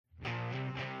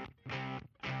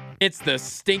It's the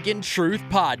Stinkin' Truth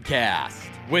Podcast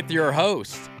with your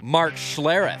host, Mark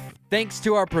Schlereth. Thanks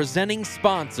to our presenting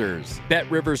sponsors, Bet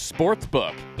Rivers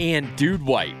Sportsbook and Dude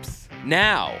Wipes.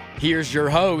 Now, here's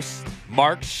your host,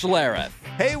 Mark Schlereth.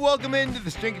 Hey, welcome into the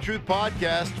Stinkin' Truth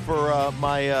Podcast for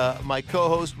my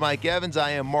co-host, Mike Evans. I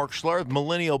am Mark Schlereth,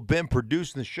 Millennial Ben,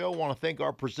 producing the show. I want to thank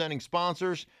our presenting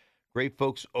sponsors. Great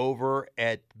folks over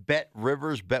at Bet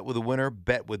Rivers, bet with a winner,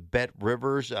 bet with Bet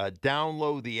Rivers.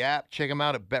 Download the app, check them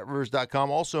out at betrivers.com.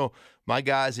 Also, my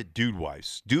guys at Dude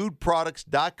Wipes,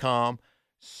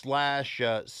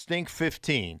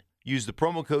 dudeproducts.com/stink15. Use the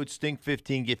promo code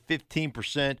stink15, get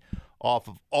 15% off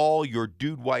of all your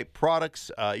Dude Wipe products.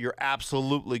 You're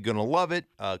absolutely going to love it.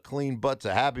 Clean butt's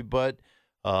a happy butt.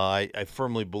 I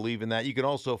firmly believe in that. You can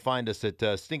also find us at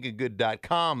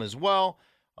stinkingood.com as well.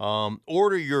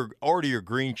 Order your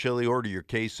green chili, order your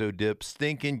queso dip,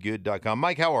 stinkingood.com.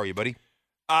 Mike, how are you, buddy?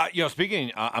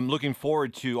 I'm looking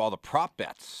forward to all the prop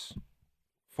bets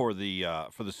for the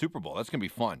Super Bowl. That's gonna be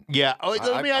fun. Yeah.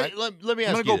 Let me ask I'm you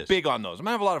gonna go this. big on those. I'm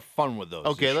gonna have a lot of fun with those.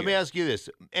 Okay, this let me year. ask you this: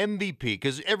 MVP,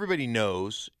 because everybody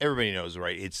knows,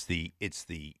 right? It's the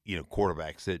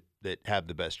quarterbacks that have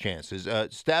the best chances.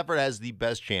 Stafford has the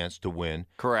best chance to win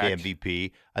Correct. the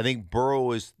MVP. I think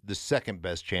Burrow is the second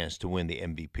best chance to win the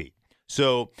MVP.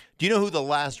 So, do you know who the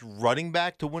last running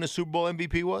back to win a Super Bowl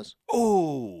MVP was?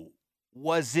 Oh,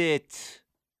 was it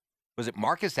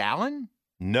Marcus Allen?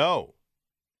 No.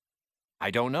 I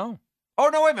don't know.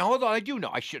 Oh no, wait a minute. Hold on. I do know.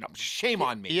 I should know. Shame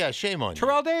on me. Yeah, shame on you.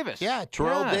 Terrell Davis. Yeah,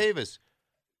 Terrell Davis.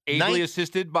 Ably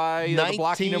assisted by the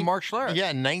blocking of Mark Schlereth.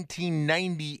 Yeah,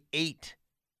 1998.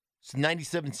 It's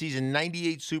 97 season,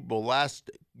 98 Super Bowl, last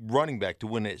running back to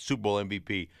win a Super Bowl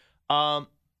MVP. So,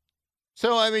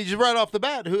 I mean, just right off the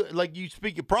bat, you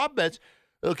speak of prop bets,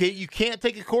 okay, you can't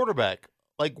take a quarterback.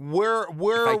 Like, where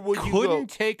would you go?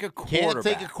 Couldn't take a quarterback. Can't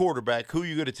take a quarterback. Who are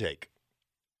you going to take?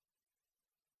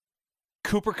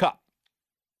 Cooper Kupp.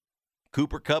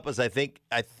 Cooper Kupp is, I think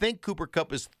Cooper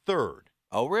Kupp is third.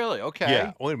 Oh, really? Okay.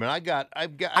 Yeah. Wait a minute. I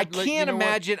can't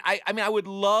imagine. I mean, I would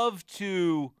love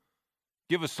to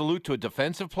give a salute to a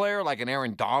defensive player like an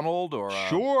Aaron Donald or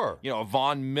a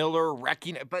Von Miller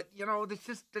wrecking it, but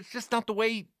that's just not the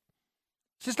way.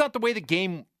 It's just not the way the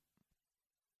game.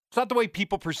 It's not the way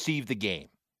people perceive the game.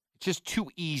 It's just too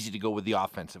easy to go with the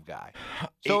offensive guy.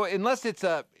 So unless it's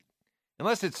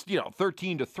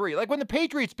 13-3, like when the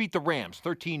Patriots beat the Rams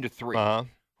 13-3,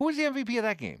 who was the MVP of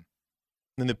that game?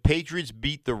 And the Patriots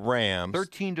beat the Rams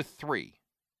 13-3.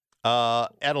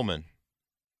 Edelman.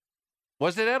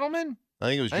 Was it Edelman? I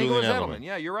think it was Julian Edelman.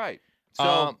 Yeah, you're right. So,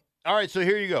 all right, so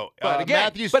here you go. But again,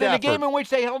 Matthew Stafford. in a game in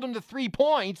which they held him to 3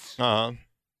 points, it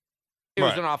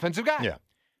was an offensive guy. Yeah.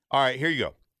 All right, here you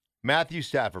go. Matthew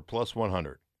Stafford plus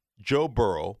 100. Joe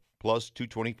Burrow plus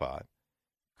 225.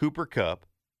 Cooper Kupp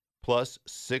plus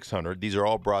 600. These are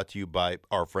all brought to you by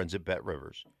our friends at Bet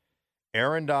Rivers.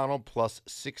 Aaron Donald plus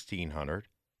 1,600.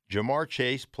 Jamar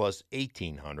Chase plus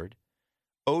 1,800.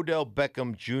 Odell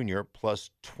Beckham Jr. plus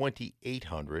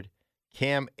 2,800.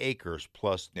 Cam Akers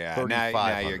plus 3,500.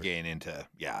 Now you're getting into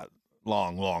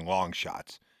long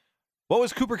shots. What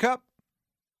was Cooper Kupp?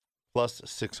 Plus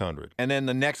 600. And then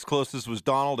the next closest was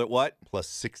Donald at what? Plus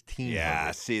 1,600.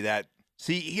 Yeah, see that.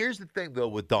 See, here's the thing, though,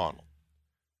 with Donald.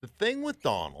 The thing with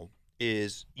Donald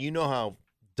is you know how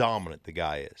dominant the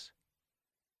guy is.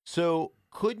 So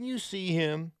couldn't you see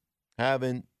him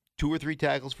having 2 or 3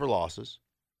 tackles for losses?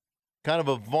 Kind of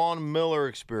a Von Miller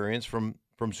experience from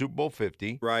Super Bowl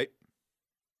 50. Right.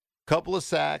 Couple of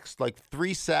sacks, like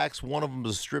 3 sacks. One of them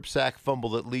is a strip sack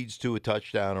fumble that leads to a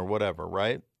touchdown or whatever,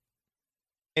 right?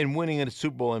 And winning a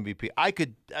Super Bowl MVP. I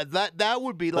could that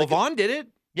would be like Vaughn did it.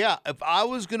 Yeah, if I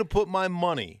was going to put my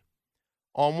money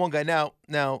on one guy. Now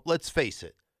let's face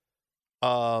it.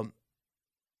 Devin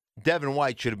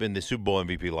White should have been the Super Bowl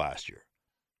MVP last year.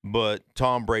 But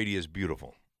Tom Brady is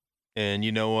beautiful. And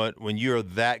you know what? When you're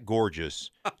that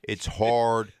gorgeous, it's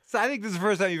hard. So I think this is the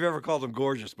first time you've ever called him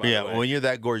gorgeous, by the way. Yeah, when you're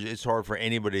that gorgeous, it's hard for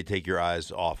anybody to take your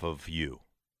eyes off of you.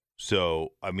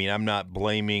 So, I mean, I'm not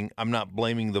blaming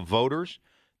the voters.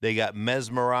 They got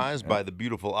mesmerized by the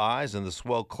beautiful eyes and the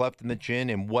swell cleft in the chin,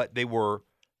 and what they were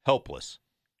helpless.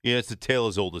 Yeah, it's a tale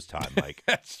as old as time, Mike.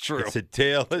 That's true. It's a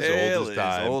tale as old as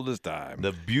time. Old as time.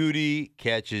 The beauty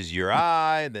catches your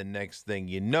eye. The next thing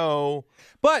you know,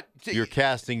 but you're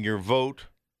casting your vote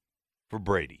for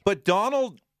Brady. But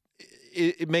Donald,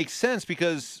 it makes sense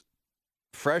because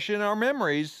fresh in our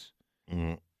memories,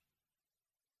 the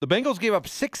Bengals gave up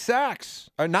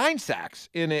 9 sacks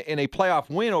in a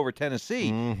playoff win over Tennessee.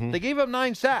 Mm-hmm. They gave up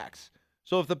 9 sacks.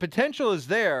 So if the potential is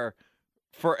there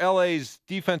for LA's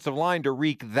defensive line to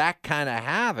wreak that kind of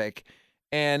havoc,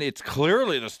 and it's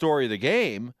clearly the story of the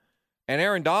game, and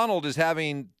Aaron Donald is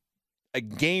having a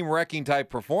game-wrecking type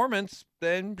performance,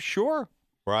 then sure.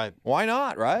 Right. Why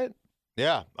not, right?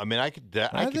 Yeah. I mean, I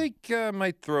think I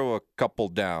might throw a couple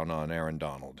down on Aaron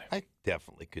Donald. I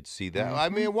definitely could see that. I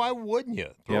mean, why wouldn't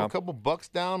you? Throw a couple bucks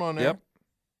down on there. Yep.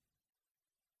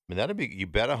 I mean, that'd be, you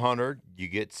bet 100, you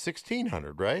get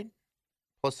 1,600, right?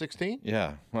 Plus 16?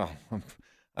 Yeah. Well,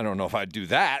 I don't know if I'd do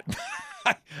that.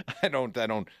 I don't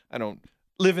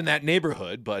live in that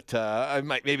neighborhood, but I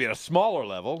might maybe at a smaller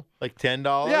level. Like $10?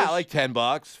 Yeah, like $10,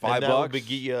 $5. And that would get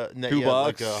you, $2,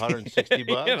 like $160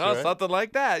 bucks, right? Something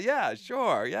like that. Yeah,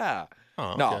 sure. Yeah.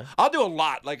 Oh, okay. No, I'll do a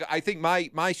lot. Like I think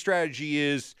my strategy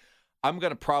is I'm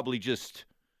gonna probably just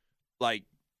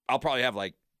I'll probably have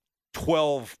like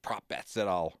 12 prop bets that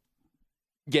I'll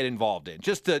get involved in.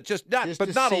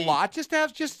 Not a lot. Just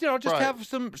have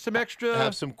some extra.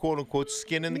 Have some quote unquote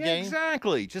skin in the game.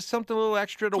 Exactly. Just something a little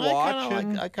extra to watch.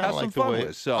 I kind of like the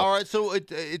way. So. All right. So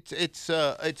it's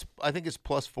I think it's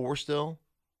 +4 still.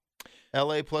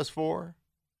 LA +4.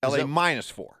 LA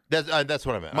 -4. That's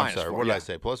what I meant. I'm sorry. -4, What did I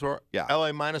say? +4. Yeah.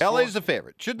 LA -4. LA is the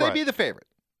favorite. Should they be the favorite?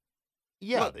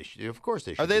 Yeah, they should. Of course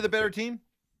they should. Are they the better team?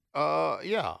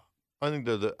 Yeah. I think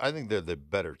they're the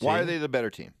better team. Why are they the better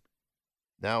team?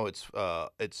 Now it's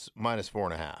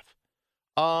 -4.5.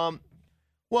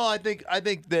 Well, I think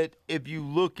that if you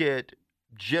look at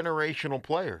generational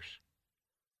players,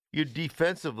 you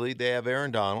defensively they have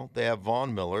Aaron Donald, they have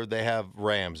Von Miller, they have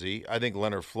Ramsey. I think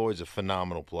Leonard Floyd's a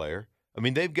phenomenal player. I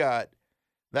mean, they've got.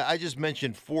 I just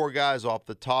mentioned 4 guys off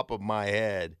the top of my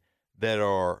head that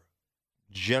are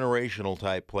generational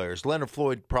type players. Leonard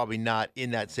Floyd probably not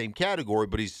in that same category,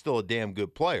 but he's still a damn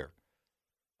good player.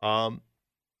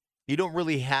 You don't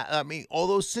really have. I mean,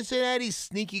 although Cincinnati's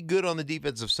sneaky good on the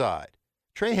defensive side,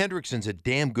 Trey Hendrickson's a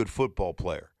damn good football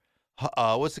player.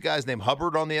 What's the guy's name?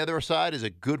 Hubbard on the other side is a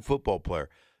good football player.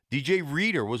 DJ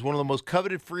Reader was one of the most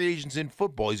coveted free agents in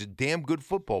football. He's a damn good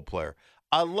football player.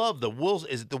 I love the Wilson.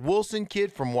 Is it the Wilson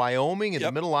kid from Wyoming in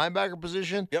the middle linebacker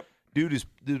position? Yep.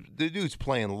 The dude's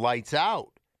playing lights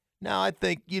out. Now, I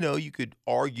think, you could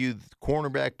argue the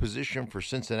cornerback position for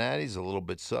Cincinnati is a little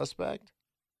bit suspect,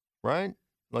 right?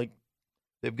 Like,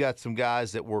 they've got some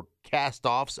guys that were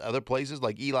cast-offs other places,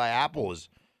 like Eli Apple is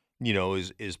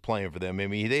playing for them. I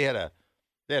mean, they had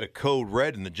a code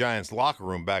red in the Giants locker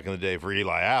room back in the day for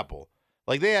Eli Apple.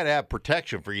 Like, they had to have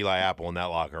protection for Eli Apple in that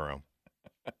locker room.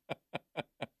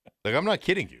 Like, I'm not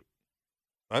kidding you.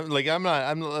 I'm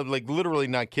literally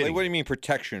not kidding. Like, what do you mean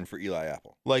protection for Eli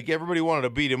Apple? Like, everybody wanted to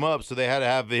beat him up, so they had to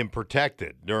have him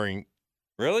protected during.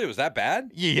 Really? Was that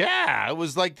bad? Yeah, it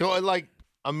was like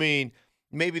I mean,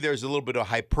 maybe there's a little bit of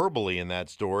hyperbole in that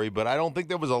story, but I don't think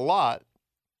there was a lot.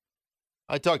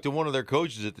 I talked to one of their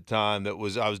coaches at the time I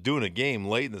was doing a game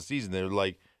late in the season. They were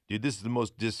like, dude, this is the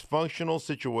most dysfunctional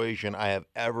situation I have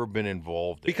ever been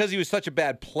involved in. Because he was such a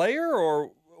bad player,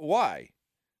 or why?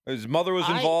 His mother was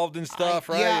involved in stuff,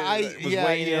 right? Yeah,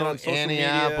 weighing in on social Annie media.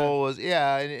 Apple was,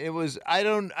 and it was. I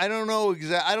don't know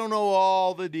I don't know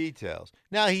all the details.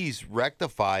 Now he's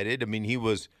rectified it. I mean, he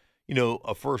was,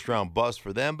 a first-round bust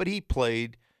for them, but he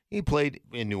played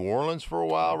in New Orleans for a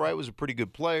while, right? Was a pretty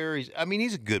good player. He's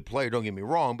a good player. Don't get me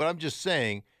wrong, but I'm just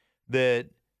saying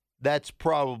that's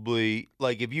probably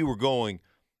like if you were going.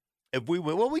 If we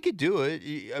went, well, we could do it.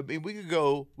 I mean, we could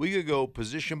go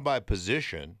position by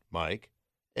position, Mike.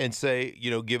 And say,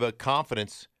 give a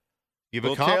confidence,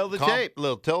 little tail of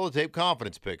the tape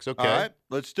confidence picks. Okay, all right,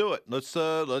 let's do it. Let's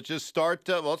just start.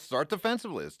 Let's start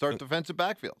defensively. Let's start defensive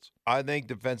backfields. I think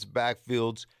defensive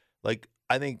backfields,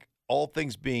 I think all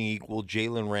things being equal,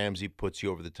 Jalen Ramsey puts you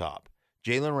over the top.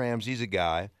 Jalen Ramsey's a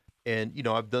guy, and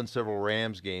I've done several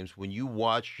Rams games. When you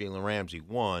watch Jalen Ramsey,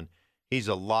 he's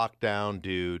a lockdown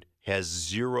dude, has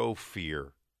zero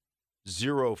fear.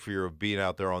 Zero fear of being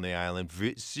out there on the island.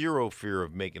 Zero fear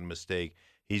of making a mistake.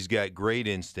 He's got great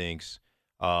instincts.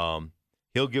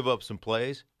 He'll give up some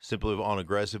plays, simply on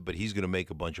aggressive, but he's going to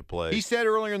make a bunch of plays. He said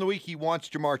earlier in the week he wants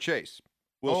Jamar Chase.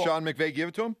 Will Sean McVay give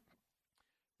it to him?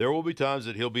 There will be times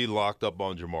that he'll be locked up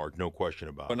on Jamar, no question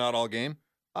about it. But not all game?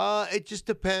 It just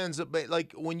depends.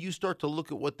 Like, when you start to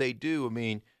look at what they do, I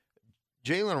mean,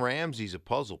 Jalen Ramsey's a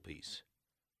puzzle piece.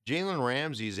 Jalen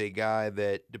Ramsey is a guy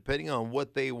that, depending on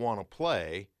what they want to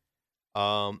play,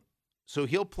 so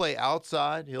he'll play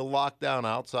outside. He'll lock down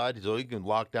outside, so he can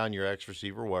lock down your X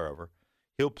receiver wherever.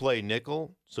 He'll play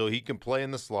nickel, so he can play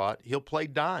in the slot. He'll play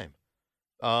dime.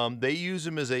 They use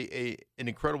him as an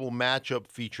incredible matchup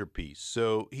feature piece.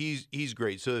 So he's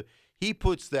great. So he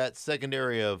puts that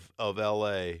secondary of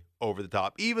L.A. over the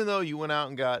top, even though you went out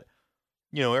and got,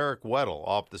 Eric Weddle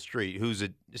off the street, who's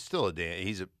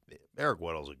he's Eric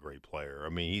Weddle's a great player. I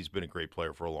mean, he's been a great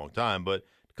player for a long time. But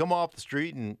to come off the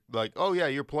street and like, oh yeah,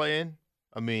 you're playing.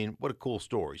 I mean, what a cool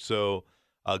story. So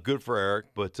good for Eric.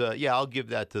 But yeah, I'll give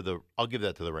that to the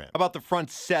Rams. How about the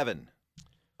front seven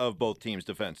of both teams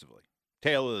defensively?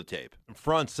 Tail of the tape.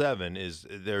 Front seven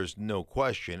there's no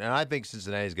question, and I think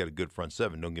Cincinnati's got a good front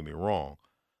seven. Don't get me wrong,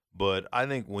 but I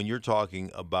think when you're talking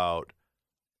about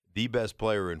the best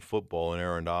player in football in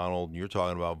Aaron Donald, and you're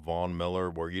talking about Von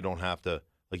Miller, where you don't have to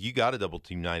you got to double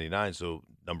team 99, so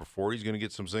number 40 is going to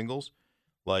get some singles.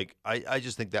 Like, I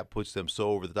just think that puts them so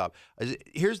over the top.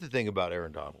 Here's the thing about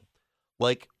Aaron Donald.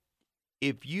 Like,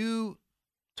 if you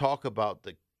talk about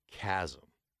the chasm,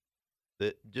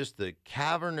 just the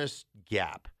cavernous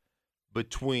gap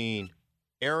between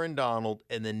Aaron Donald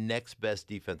and the next best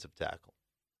defensive tackle,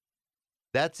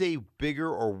 that's a bigger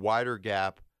or wider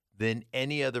gap than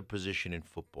any other position in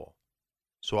football.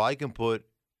 So I can put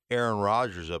Aaron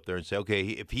Rodgers up there and say, okay,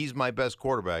 if he's my best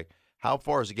quarterback, how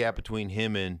far is the gap between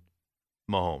him and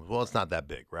Mahomes? Well, it's not that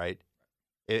big, right?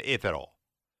 If at all.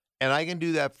 And I can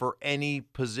do that for any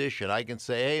position. I can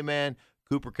say, hey, man,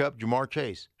 Cooper Kupp, Jamar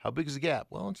Chase, how big is the gap?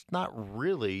 Well, it's not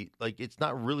really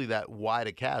that wide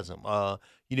a chasm.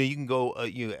 You can go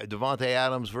Devontae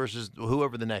Adams versus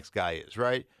whoever the next guy is,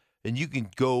 right? And you can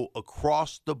go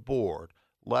across the board,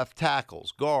 left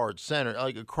tackles, guards, center,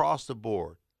 like across the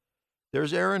board.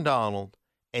 There's Aaron Donald,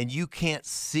 and you can't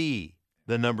see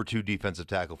the number 2 defensive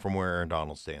tackle from where Aaron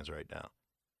Donald stands right now.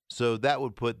 So that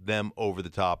would put them over the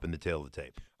top in the tail of the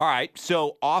tape. All right,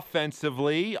 so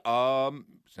offensively,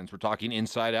 since we're talking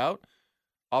inside out,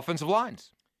 offensive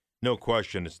lines. No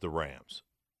question, it's the Rams.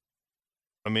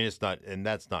 I mean, it's not, and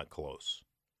that's not close.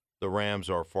 The Rams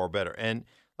are far better. And,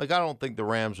 I don't think the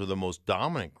Rams are the most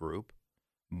dominant group,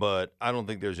 but I don't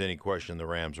think there's any question the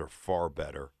Rams are far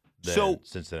better than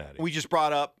Cincinnati. We just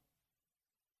brought up,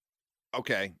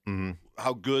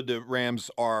 how good the Rams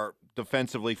are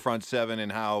defensively, front seven,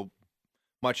 and how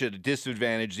much at a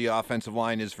disadvantage the offensive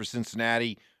line is for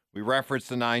Cincinnati. We referenced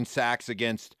the 9 sacks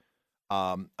against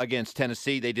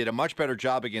Tennessee. They did a much better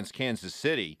job against Kansas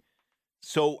City.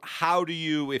 So how do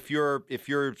you, if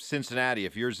you're Cincinnati,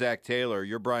 if you're Zach Taylor,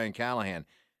 you're Brian Callahan,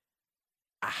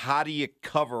 how do you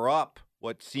cover up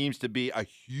what seems to be a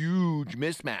huge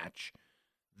mismatch,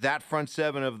 that front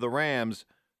seven of the Rams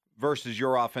versus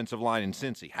your offensive line in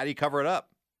Cincy? How do you cover it up?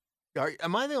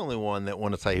 Am I the only one that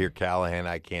once I hear Callahan,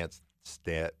 I can't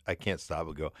stop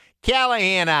and go,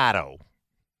 Callahan-Otto.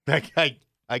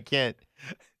 I can't.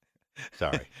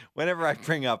 Sorry. Whenever I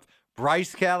bring up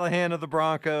Bryce Callahan of the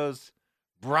Broncos,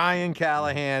 Brian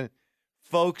Callahan,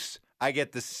 folks, I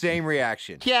get the same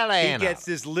reaction. Callahan. He gets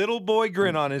this little boy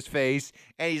grin on his face,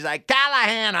 and he's like,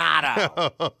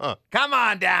 Callahan-Otto. Come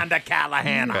on down to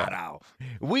Callahan-Otto.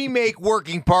 We make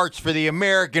working parts for the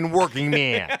American working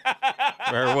man.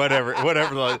 Or whatever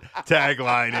the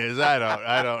tagline is.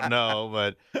 I don't know,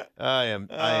 but I am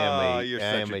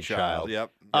a child.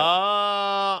 Yep.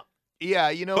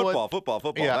 Yeah, you know what? Football.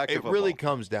 Yeah, Back to football. Really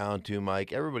comes down to,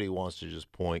 Mike, everybody wants to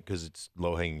just point because it's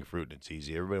low-hanging fruit and it's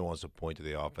easy. Everybody wants to point to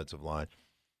the offensive line.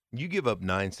 You give up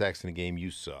 9 sacks in a game,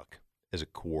 you suck as a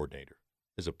coordinator,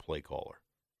 as a play caller.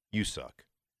 You suck.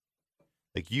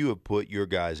 You have put your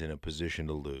guys in a position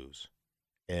to lose,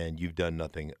 and you've done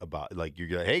nothing about it.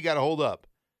 You're like, hey, got to hold up.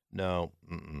 No,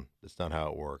 that's not how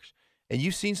it works. And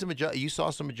you've seen you saw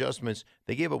some adjustments.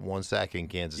 They gave up 1 sack in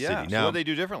Kansas City. Now, so what do they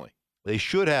do differently?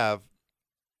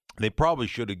 They probably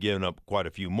should have given up quite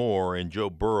a few more, and Joe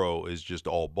Burrow is just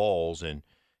all balls, and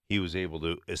he was able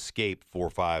to escape 4,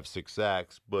 5, 6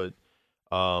 sacks. But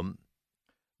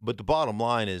the bottom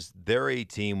line is they're a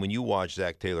team, when you watch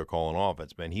Zach Taylor call an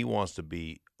offense, man, he wants to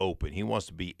be open. He wants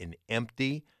to be an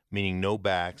empty, meaning no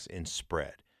backs, and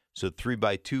spread. So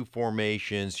 3-by-2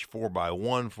 formations,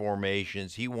 4-by-1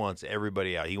 formations. He wants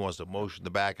everybody out. He wants to motion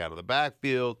the back out of the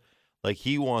backfield.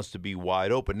 He wants to be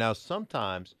wide open. Now,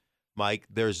 sometimes, Mike,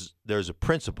 there's a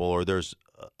principle or there's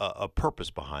a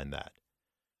purpose behind that.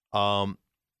 And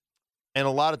a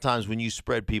lot of times when you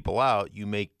spread people out, you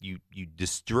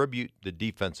distribute the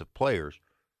defensive players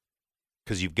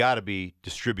because you've got to be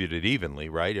distributed evenly,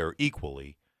 right, or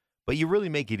equally. But you really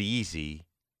make it easy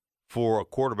for a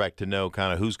quarterback to know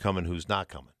kind of who's coming, who's not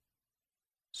coming.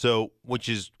 So, which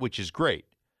is great.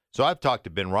 So I've talked to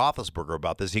Ben Roethlisberger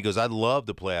about this. He goes, I'd love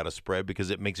to play out a spread because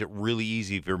it makes it really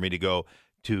easy for me to go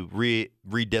to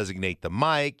redesignate the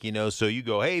mic, so you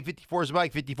go, hey, 54 is the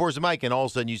mic, 54 is the mic, and all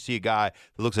of a sudden you see a guy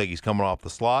that looks like he's coming off the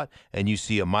slot, and you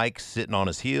see a mic sitting on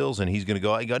his heels, and he's going to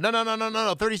go,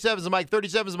 no, 37 is the mic,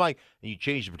 37 is the mic, and you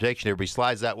change the protection. Everybody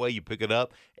slides that way, you pick it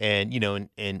up, and,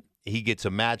 and he gets a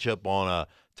matchup on a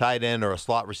tight end or a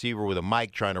slot receiver with a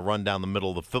mic trying to run down the middle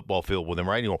of the football field with him,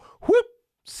 right? And you go, whoop,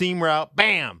 seam route,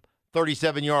 bam,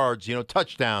 37 yards,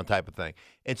 touchdown type of thing.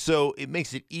 And so it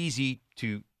makes it easy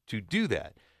to do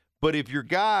that. But if your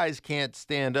guys can't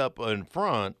stand up in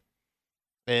front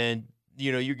and,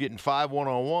 you're getting 5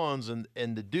 one-on-ones and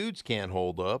the dudes can't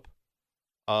hold up,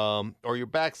 or your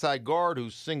backside guard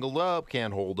who's singled up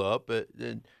can't hold up,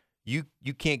 and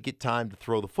you can't get time to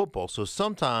throw the football. So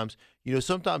sometimes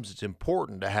it's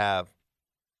important to have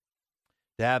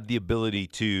the ability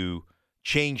to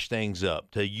change things up,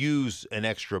 to use an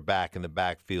extra back in the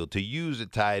backfield, to use a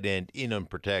tight end in on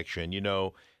protection,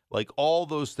 like all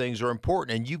those things are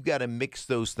important, and you've got to mix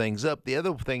those things up. The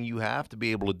other thing you have to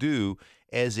be able to do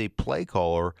as a play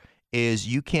caller is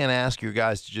you can't ask your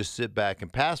guys to just sit back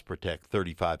and pass protect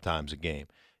 35 times a game.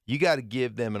 You got to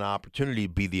give them an opportunity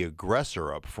to be the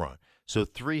aggressor up front. So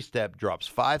 3-step drops,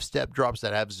 5-step drops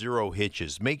that have 0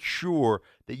 hitches. Make sure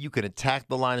that you can attack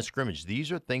the line of scrimmage.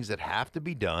 These are things that have to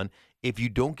be done. If you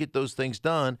don't get those things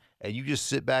done and you just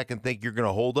sit back and think you're going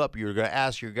to hold up, you're going to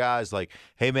ask your guys like,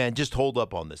 hey, man, just hold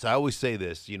up on this. I always say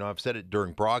this, I've said it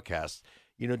during broadcasts,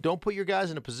 don't put your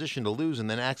guys in a position to lose and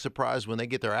then act surprised when they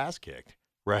get their ass kicked,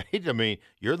 right? I mean,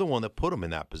 you're the one that put them in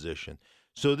that position.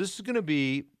 So this is going to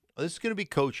be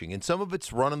coaching, and some of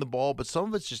it's running the ball, but some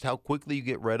of it's just how quickly you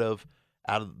get rid of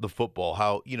out of the football,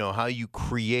 how you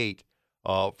create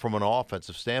from an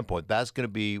offensive standpoint. That's going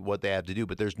to be what they have to do.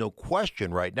 But there's no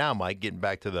question right now, Mike, getting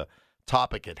back to the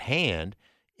topic at hand,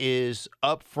 is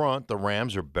up front the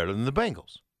Rams are better than the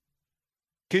Bengals.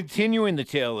 Continuing the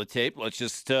tail of the tape, let's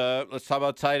talk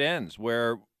about tight ends,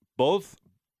 where both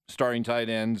starting tight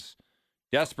ends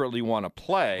desperately want to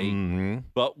play,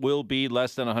 but will be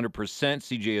less than 100%.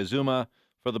 C.J. Uzomah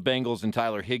for the Bengals and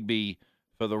Tyler Higbee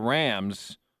for the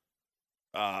Rams.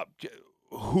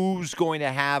 Who's going to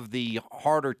have the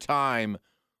harder time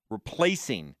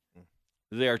replacing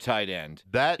their tight end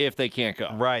if they can't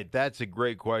go? Right, that's a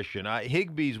great question.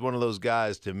 Higbee's one of those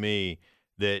guys to me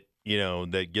that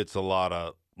that gets a lot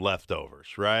of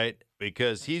leftovers, right?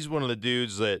 Because he's one of the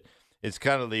dudes that it's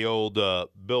kind of the old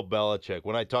Bill Belichick.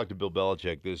 When I talked to Bill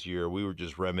Belichick this year, we were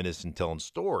just reminiscing, telling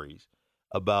stories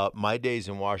about my days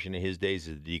in Washington, his days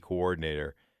as the D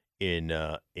coordinator in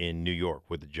New York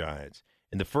with the Giants.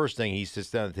 And the first thing, he sits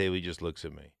down at the table, he just looks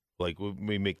at me. Like,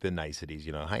 we make the niceties,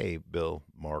 Hey, Bill,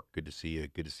 Mark, good to see you.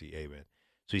 Good to see you. Hey, man.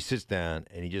 So he sits down,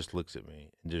 and he just looks at me.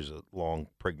 And there's a long,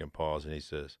 pregnant pause, and he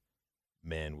says,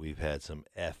 man, we've had some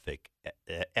epic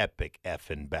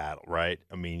effing battle, right?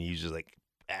 I mean, he's just like,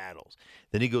 battles.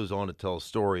 Then he goes on to tell a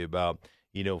story about,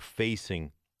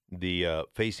 facing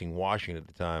Washington at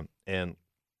the time, and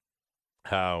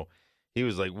how he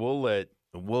was like,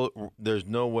 there's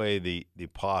no way the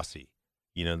posse,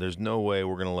 there's no way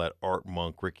we're going to let Art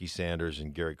Monk, Ricky Sanders,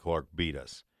 and Gary Clark beat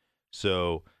us.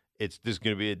 So it's just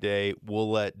going to be a day we'll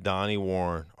let Donnie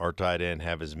Warren, our tight end,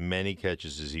 have as many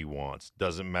catches as he wants.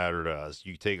 Doesn't matter to us.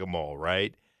 You take them all,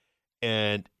 right?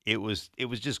 And it was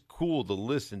just cool to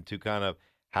listen to kind of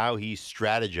how he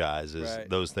strategizes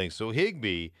those things. So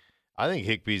Higbee, I think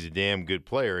Higbee's a damn good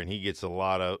player, and he gets a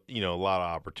lot of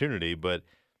opportunity. But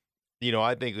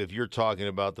I think if you're talking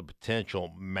about the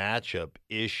potential matchup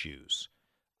issues,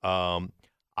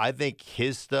 I think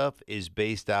his stuff is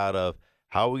based out of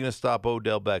how are we going to stop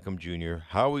Odell Beckham Jr.?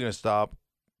 How are we going to stop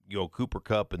Cooper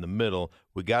Kupp in the middle?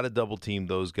 We got to double team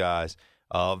those guys.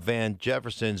 Van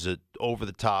Jefferson's an over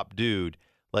the top dude.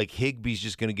 Like Higbee's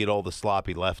just going to get all the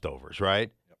sloppy leftovers,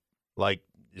 right? Yep. Like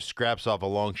scraps off a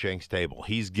Longshanks table.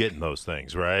 He's getting those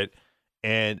things, right?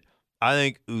 And I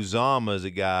think Uzomah is a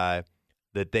guy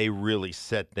that they really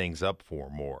set things up for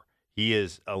more. He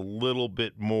is a little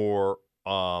bit more,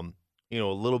 a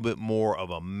little bit more of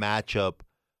a matchup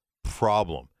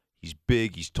problem. He's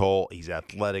big, he's tall, he's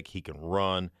athletic, he can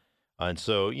run. And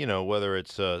so, whether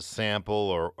it's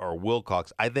Sample or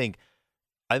Wilcox, I think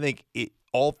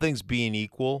all things being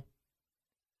equal,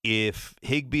 if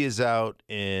Higbee is out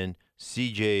and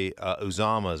C.J.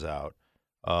 Uzomah is out,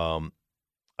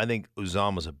 I think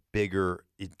Uzomah's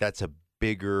that's a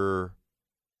bigger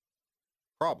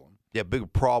problem. Yeah, bigger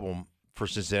problem for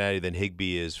Cincinnati than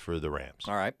Higbee is for the Rams.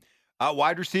 All right.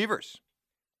 Wide receivers.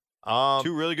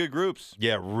 Two really good groups.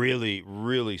 Yeah, really,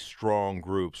 really strong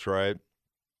groups, right?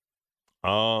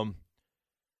 I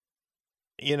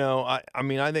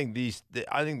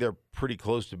think they're pretty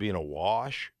close to being a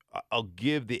wash. I'll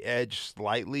give the edge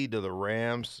slightly to the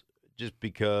Rams just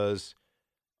because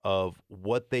of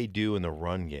what they do in the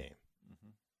run game. Mm-hmm.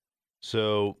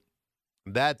 So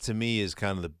that to me is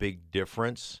kind of the big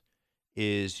difference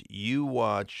is you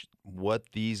watch what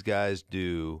these guys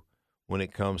do when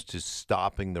it comes to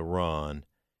stopping the run,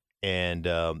 and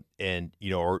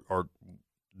or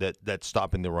that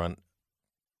stopping the run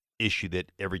issue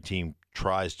that every team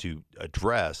tries to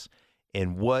address,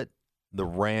 and what the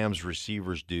Rams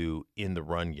receivers do in the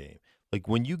run game. Like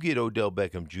when you get Odell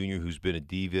Beckham Jr., who's been a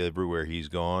diva everywhere he's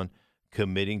gone,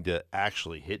 committing to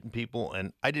actually hitting people.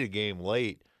 And I did a game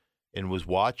late and was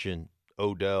watching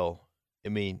Odell. I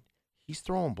mean, he's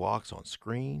throwing blocks on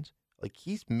screens. Like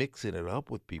he's mixing it up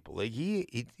with people. Like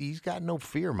he's got no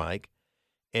fear, Mike.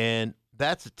 And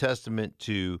that's a testament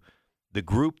to the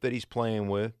group that he's playing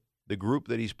with, the group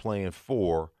that he's playing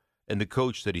for, and the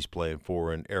coach that he's playing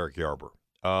for in Eric Yarber.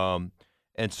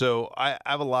 And so I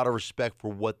have a lot of respect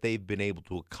for what they've been able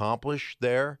to accomplish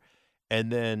there. And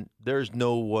then there's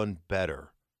no one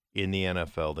better in the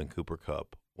NFL than Cooper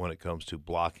Kupp when it comes to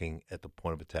blocking at the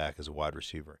point of attack as a wide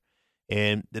receiver.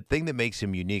 And the thing that makes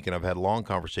him unique, and I've had long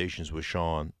conversations with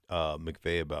Sean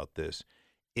McVay about this,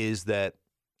 is that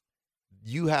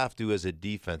you have to, as a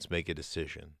defense, make a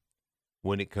decision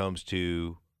when it comes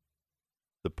to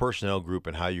the personnel group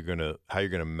and how you're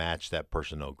gonna match that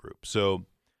personnel group. So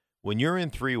when you're in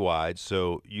three wide,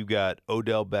 so you got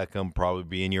Odell Beckham probably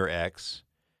being your X,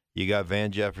 you got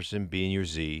Van Jefferson being your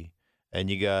Z,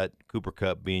 and you got Cooper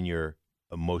Kupp being your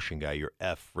motion guy, your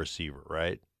F receiver,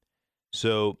 right?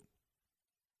 So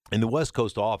in the West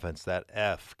Coast offense, that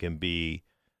F can be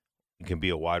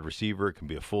a wide receiver, it can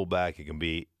be a fullback, it can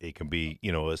be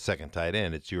a second tight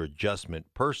end. It's your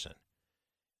adjustment person.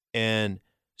 And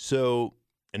so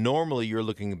normally you're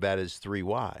looking at that as three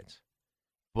wides.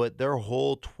 But their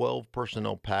whole 12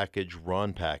 personnel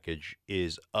run package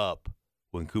is up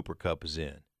when Cooper Kupp is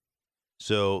in.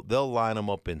 So they'll line him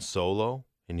up in solo,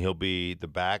 and he'll be the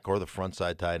back or the front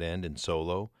side tight end in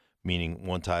solo, meaning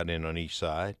one tight end on each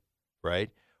side, right?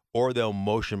 Or they'll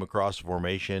motion him across the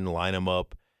formation, line him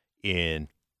up in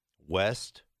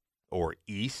west or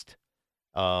east.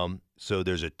 So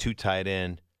there's a two tight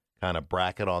end kind of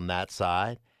bracket on that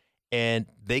side. And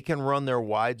they can run their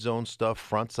wide zone stuff,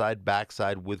 front side, back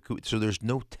side with Cooper. So there's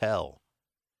no tell.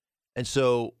 And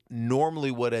so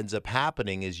normally what ends up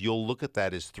happening is you'll look at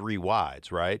that as three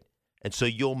wides, right? And so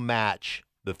you'll match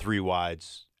the three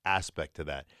wides aspect to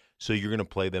that. So you're going to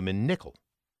play them in nickel.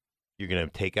 You're going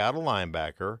to take out a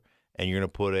linebacker, and you're going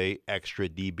to put a extra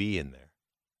DB in there.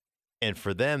 And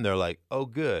for them, they're like, oh,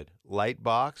 good, light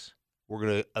box. We're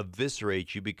going to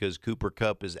eviscerate you because Cooper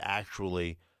Kupp is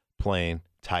actually playing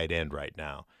tight end right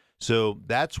now. So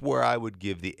that's where I would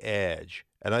give the edge.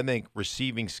 And I think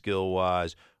receiving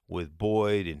skill-wise with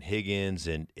Boyd and Higgins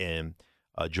and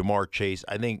Jamar Chase,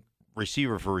 I think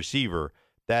receiver for receiver,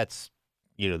 that's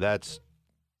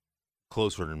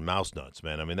closer than mouse nuts,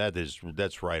 man. I mean,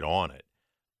 that's right on it.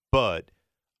 But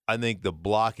I think the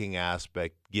blocking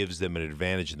aspect gives them an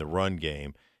advantage in the run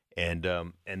game, and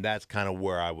that's kind of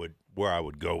where I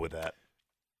would go with that.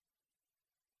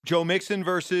 Joe Mixon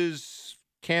versus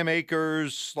Cam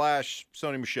Akers /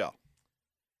 Sony Michel.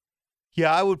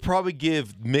 Yeah, I would probably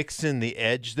give Mixon the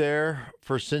edge there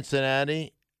for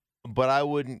Cincinnati, but I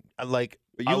wouldn't like.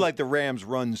 But you like the Rams'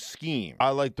 run scheme.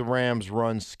 I like the Rams'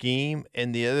 run scheme,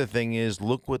 and the other thing is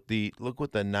look what the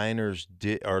Niners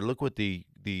did, or look what the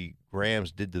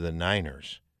Rams did to the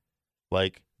Niners.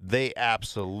 Like they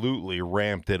absolutely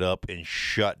ramped it up and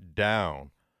shut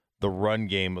down the run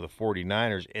game of the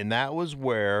 49ers, and that was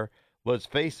where, let's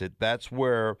face it, that's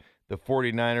where the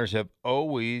 49ers have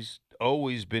always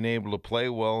been able to play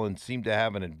well and seem to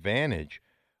have an advantage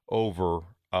over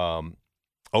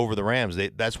the Rams.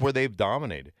 That's where they've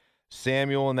dominated.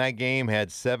 Samuel in that game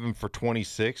had 7 for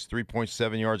 26,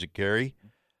 3.7 yards a carry.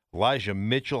 Elijah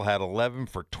Mitchell had 11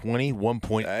 for 20,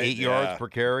 1.8 yards per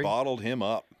carry. Bottled him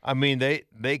up. I mean,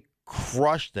 they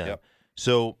crushed them. Yep.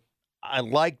 So I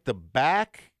like the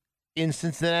back in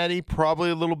Cincinnati probably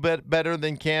a little bit better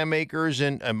than Cam Akers,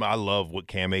 and I love what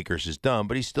Cam Akers has done,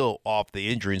 but he's still off the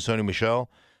injury in Sony Michel.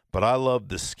 But I love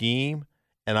the scheme,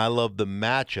 and I love the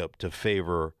matchup to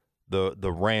favor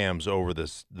the Rams over the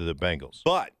Bengals.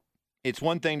 But it's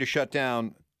one thing to shut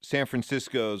down San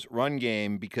Francisco's run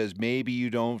game because maybe you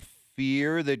don't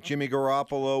fear that Jimmy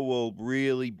Garoppolo will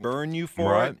really burn you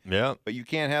for it. Yeah. But you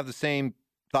can't have the same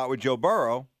thought with Joe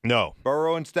Burrow. No.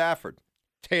 Burrow and Stafford.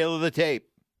 Tail of the tape.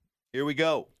 Here we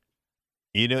go.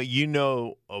 You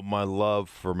know my love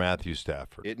for Matthew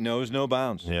Stafford. It knows no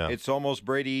bounds. Yeah. It's almost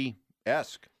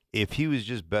Brady-esque. If he was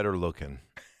just better looking,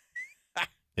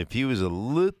 if he was a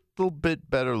little bit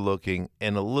better looking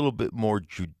and a little bit more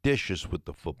judicious with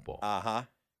the football. Uh-huh.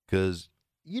 Because,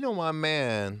 my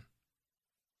man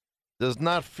does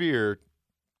not fear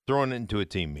throwing it into a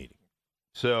team meeting.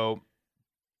 So,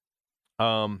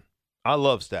 I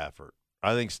love Stafford.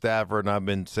 I think Stafford, and I've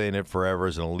been saying it forever,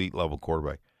 is an elite level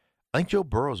quarterback. I think Joe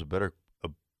Burrow's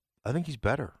I think he's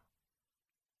better.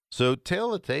 So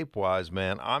tail of the tape wise,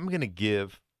 man, I'm gonna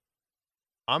give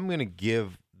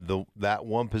that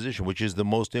one position, which is the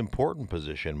most important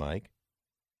position, Mike,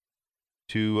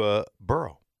 to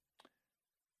Burrow.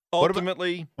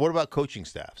 Ultimately, what about coaching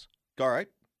staffs? All right.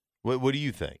 What do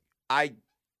you think?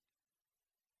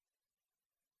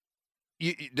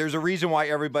 There's a reason why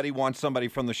everybody wants somebody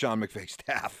from the Sean McVay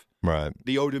staff. Right.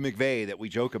 The Oda McVay that we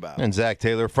joke about. And Zach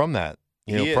Taylor from that,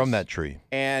 from that tree.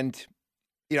 And,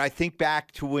 I think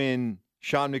back to when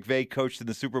Sean McVay coached in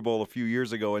the Super Bowl a few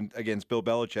years ago against Bill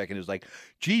Belichick, and it was like,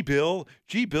 gee, Bill,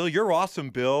 you're awesome,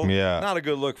 Bill. Yeah. Not a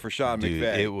good look for Sean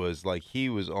McVay. It was like he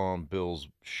was on Bill's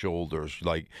shoulders,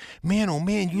 like, man, oh,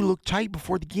 man, you look tight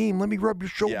before the game. Let me rub your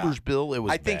shoulders, Bill. It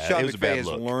was I think bad. Sean McVay has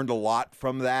learned a lot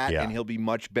from that, and he'll be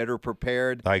much better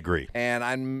prepared. I agree. And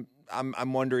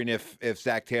I'm wondering if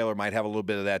Zach Taylor might have a little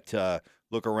bit of that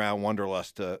look around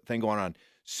wanderlust thing going on.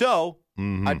 So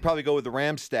I'd probably go with the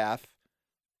Rams staff,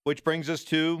 which brings us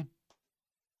to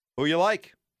who you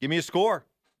like. Give me a score.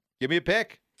 Give me a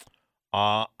pick.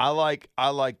 I like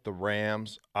the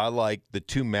Rams. I like the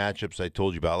two matchups I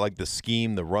told you about. I like the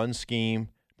scheme, the run scheme,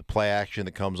 the play action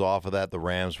that comes off of that, the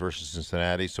Rams versus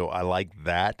Cincinnati. So I like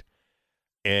that.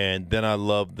 And then I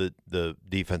love the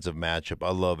defensive matchup.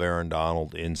 I love Aaron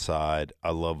Donald inside. I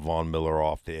love Von Miller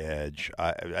off the edge.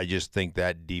 I just think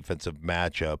that defensive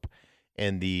matchup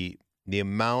and the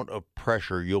amount of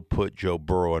pressure you'll put Joe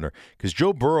Burrow under, because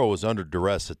Joe Burrow was under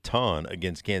duress a ton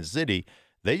against Kansas City.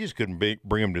 They just couldn't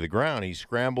bring him to the ground. He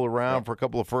scrambled around for a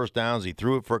couple of first downs. He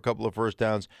threw it for a couple of first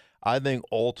downs. I think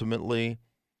ultimately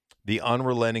the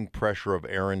unrelenting pressure of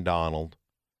Aaron Donald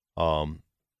and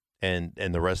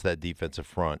the rest of that defensive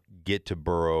front get to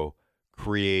Burrow,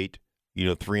 create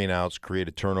 3 and outs, create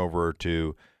a turnover or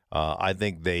two. I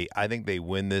think they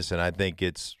win this, and I think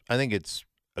it's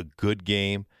a good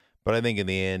game. But I think in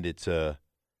the end, it's a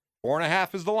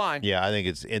 4.5 is the line. Yeah, I think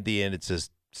at the end, it's a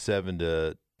 7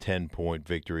 to 10 point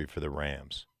victory for the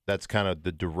Rams. That's kind of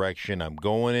the direction I'm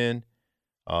going in.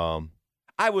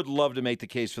 I would love to make the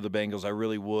case for the Bengals. I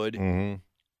really would. Mm-hmm.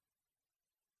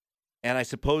 And I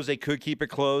suppose they could keep it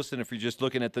close. And if you're just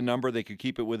looking at the number, they could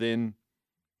keep it within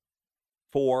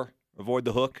 4, avoid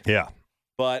the hook. Yeah.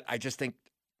 But I just think,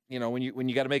 when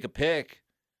you got to make a pick,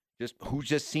 just who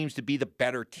just seems to be the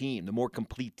better team, the more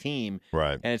complete team.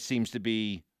 Right. And it seems to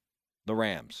be the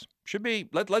Rams. Should be.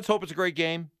 Let's hope it's a great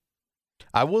game.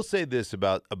 I will say this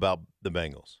about the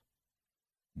Bengals.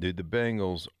 Dude, the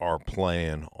Bengals are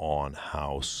playing on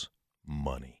house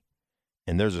money.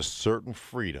 And there's a certain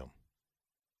freedom,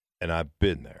 and I've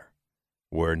been there,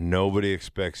 where nobody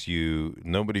expects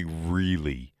nobody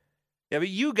really. Yeah, but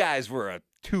you guys were a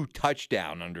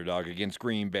 2-touchdown underdog against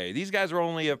Green Bay. These guys are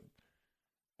only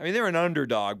they're an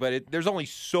underdog, but there's only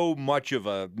so much of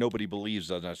a nobody believes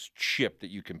on us chip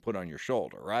that you can put on your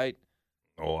shoulder, right?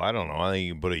 Oh, I don't know. I think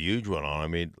you can put a huge one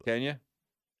on. Can you?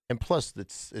 And plus,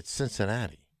 it's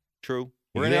Cincinnati. True.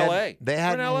 We're in L.A. They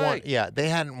hadn't won. Yeah, they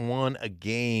hadn't won a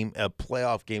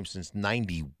playoff game since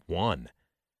 '91.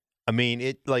 They're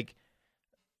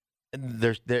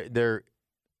the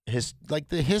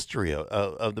history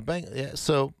of the Bengals. Yeah,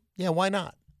 so yeah, why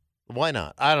not? Why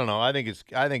not? I don't know. I think it's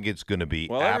going to be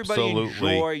absolutely.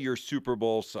 Everybody enjoy your Super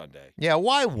Bowl Sunday. Yeah,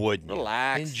 why wouldn't you?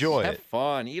 Relax. Enjoy Have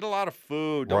fun. Eat a lot of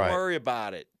food. Don't worry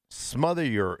about it. Smother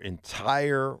your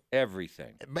entire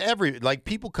everything.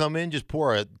 People come in, just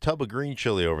pour a tub of green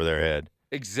chili over their head.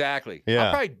 Exactly.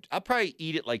 Yeah. I'll probably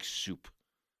eat it like soup.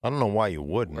 I don't know why you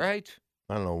wouldn't. Right?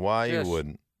 I don't know why you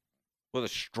wouldn't. With a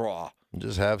straw.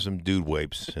 Just have some dude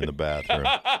wipes in the bathroom.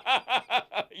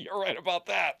 You're right about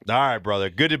that. All right, brother.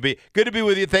 Good to be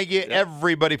with you. Thank you,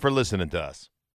 everybody, for listening to us.